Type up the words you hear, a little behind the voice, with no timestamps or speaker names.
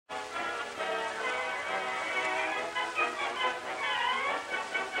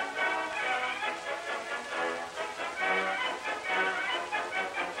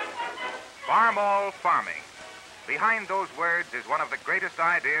Farmall farming. Behind those words is one of the greatest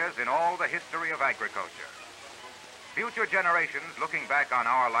ideas in all the history of agriculture. Future generations looking back on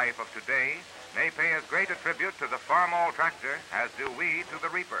our life of today may pay as great a tribute to the Farmall tractor as do we to the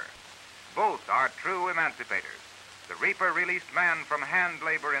reaper. Both are true emancipators. The reaper released man from hand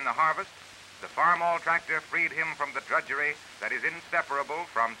labor in the harvest. The Farmall tractor freed him from the drudgery that is inseparable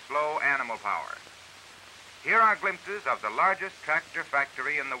from slow animal power. Here are glimpses of the largest tractor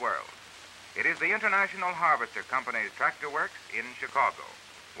factory in the world. It is the International Harvester Company's tractor works in Chicago,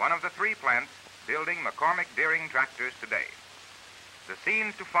 one of the three plants building McCormick Deering tractors today. The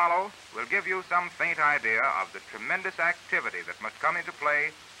scenes to follow will give you some faint idea of the tremendous activity that must come into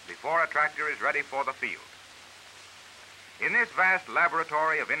play before a tractor is ready for the field. In this vast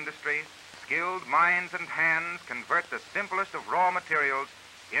laboratory of industry, skilled minds and hands convert the simplest of raw materials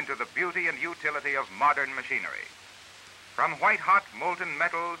into the beauty and utility of modern machinery. From white-hot molten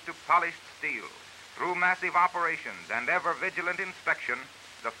metals to polished steel, through massive operations and ever-vigilant inspection,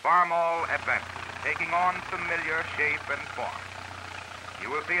 the Farmall advances, taking on familiar shape and form. You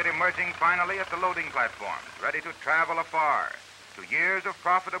will see it emerging finally at the loading platforms, ready to travel afar, to years of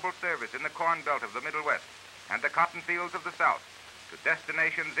profitable service in the corn belt of the Middle West and the cotton fields of the South, to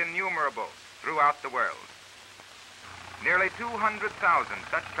destinations innumerable throughout the world. Nearly 200,000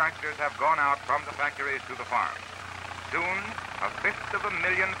 such tractors have gone out from the factories to the farms. Soon,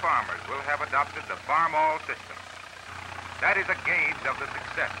 1/5 farmers will have adopted the Farmall system. That is a gauge of the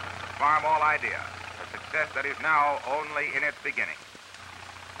success of the Farmall idea, a success that is now only in its beginning.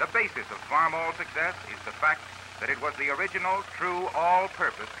 The basis of Farmall success is the fact that it was the original, true,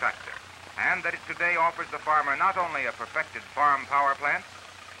 all-purpose tractor, and that it today offers the farmer not only a perfected farm power plant,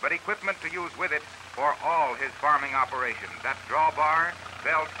 but equipment to use with it for all his farming operations, that drawbar,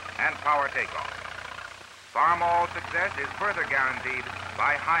 belt, and power takeoff. Farmall success is further guaranteed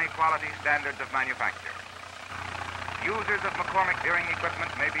by high-quality standards of manufacture. Users of McCormick Deering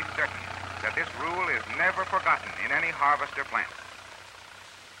equipment may be certain that this rule is never forgotten in any harvester plant.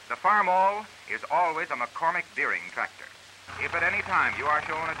 The Farmall is always a McCormick Deering tractor. If at any time you are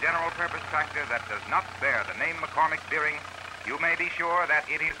shown a general-purpose tractor that does not bear the name McCormick Deering, you may be sure that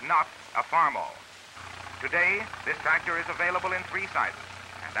it is not a Farmall. Today, this tractor is available in 3 sizes,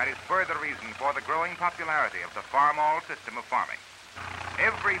 and that is further reason for the growing popularity of the Farmall system of farming.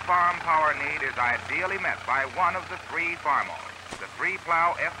 Every farm power need is ideally met by one of the 3 Farmalls, the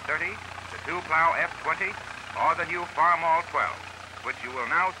 3-plow F30, the 2-plow F20, or the new Farmall 12, which you will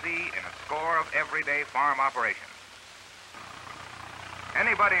now see in a score of everyday farm operations.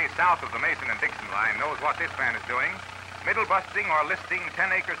 Anybody south of the Mason and Dixon line knows what this man is doing. Middle busting or listing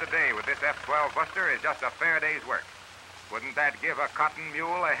 10 acres a day with this F12 buster is just a fair day's work. Wouldn't that give a cotton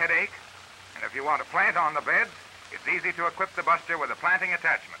mule a headache? And if you want to plant on the beds, it's easy to equip the buster with a planting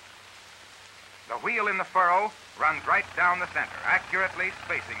attachment. The wheel in the furrow runs right down the center, accurately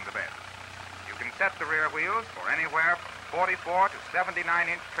spacing the bed. You can set the rear wheels for anywhere from 44 to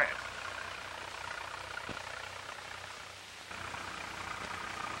 79-inch tread.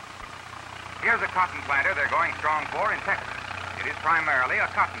 Here's a cotton planter they're going strong for in Texas. It is primarily a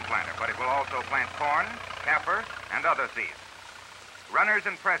cotton planter, but it will also plant corn, kaffir, and other seeds. Runners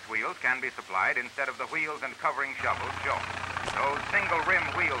and press wheels can be supplied instead of the wheels and covering shovels shown. Those single rim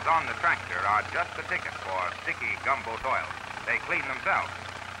wheels on the tractor are just the ticket for sticky gumbo soil. They clean themselves.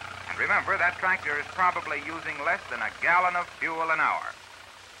 And remember, that tractor is probably using less than a gallon of fuel an hour.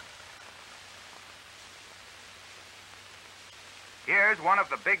 Here's one of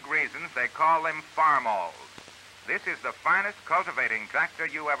the big reasons they call them Farmalls. This is the finest cultivating tractor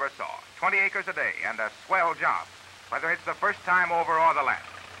you ever saw. 20 acres a day and a swell job, whether it's the first time over or the last.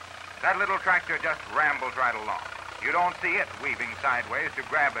 That little tractor just rambles right along. You don't see it weaving sideways to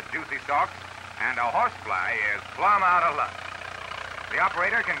grab at juicy stalks, and a horsefly is plumb out of luck. The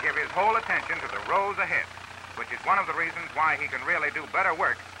operator can give his whole attention to the rows ahead, which is one of the reasons why he can really do better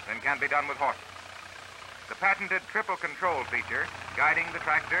work than can be done with horses. The patented triple control feature, guiding the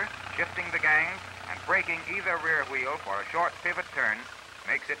tractor, shifting the gangs, and braking either rear wheel for a short pivot turn,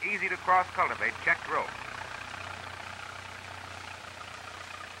 makes it easy to cross-cultivate checked rows.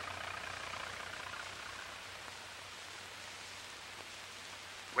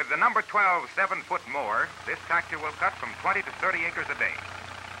 With the number 12 7-foot mower, this tractor will cut from 20 to 30 acres a day.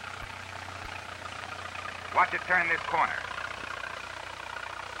 Watch it turn this corner.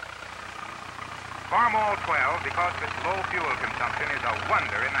 Farmall 12, because of its low fuel consumption, is a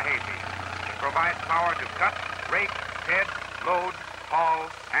wonder in the hayfield. It provides power to cut, rake, head, load, haul,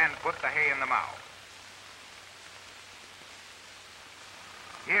 and put the hay in the mow.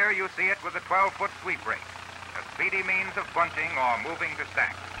 Here you see it with the 12-foot sweep rake, a speedy means of bunching or moving to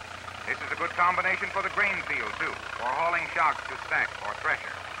stack. This is a good combination for the grain field, too, for hauling shocks to stack or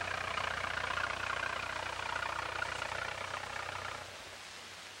thresher.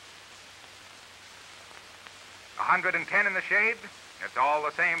 $110 in the shade, it's all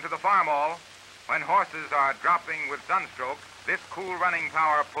the same to the Farmall. When horses are dropping with sunstroke, this cool running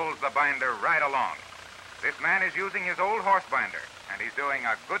power pulls the binder right along. This man is using his old horse binder, and he's doing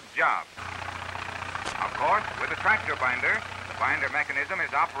a good job. Of course, with the tractor binder, the binder mechanism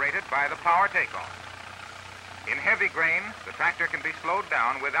is operated by the power takeoff. In heavy grain, the tractor can be slowed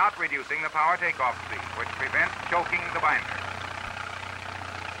down without reducing the power takeoff speed, which prevents choking the binder.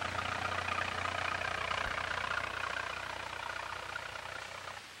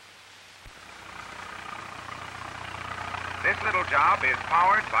 This little job is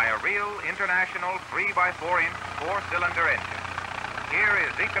powered by a real international 3x4-inch four-cylinder engine. Here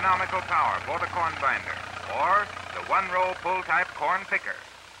is economical power for the corn binder, or the one-row pull-type corn picker.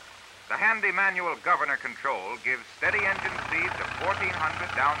 The handy manual governor control gives steady engine speeds of 1,400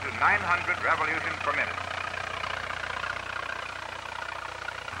 down to 900 revolutions per minute.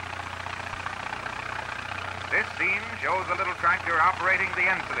 This scene shows the little tractor operating the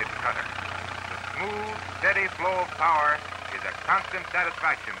ensilage cutter. The smooth, steady flow of power is a constant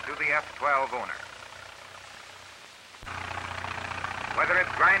satisfaction to the F-12 owner. Whether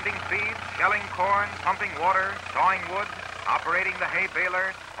it's grinding seeds, shelling corn, pumping water, sawing wood, operating the hay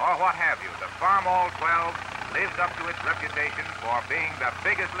baler, or what have you, the Farmall 12 lives up to its reputation for being the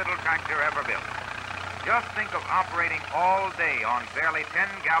biggest little tractor ever built. Just think of operating all day on barely 10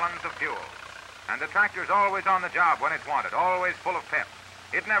 gallons of fuel. And the tractor's always on the job when it's wanted, always full of pep.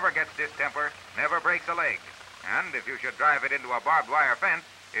 It never gets distemper, never breaks a leg. And if you should drive it into a barbed wire fence,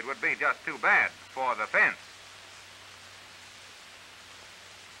 it would be just too bad for the fence.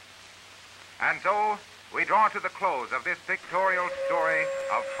 And so, we draw to the close of this pictorial story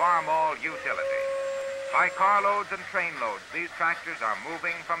of Farmall utility. By carloads and trainloads, these tractors are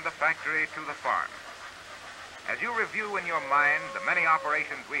moving from the factory to the farm. As you review in your mind the many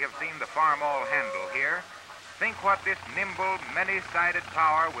operations we have seen the Farmall handle here, think what this nimble, many-sided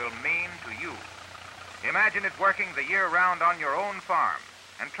power will mean to you. Imagine it working the year round on your own farm,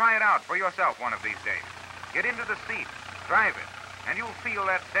 and try it out for yourself one of these days. Get into the seat, drive it, and you'll feel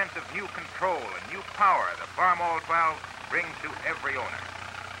that sense of new control and new power the Farmall 12 brings to every owner.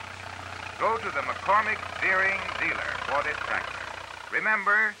 Go to the McCormick Deering dealer for this tractor.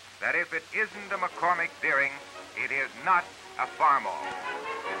 Remember that if it isn't a McCormick Deering, it is not a Farmall.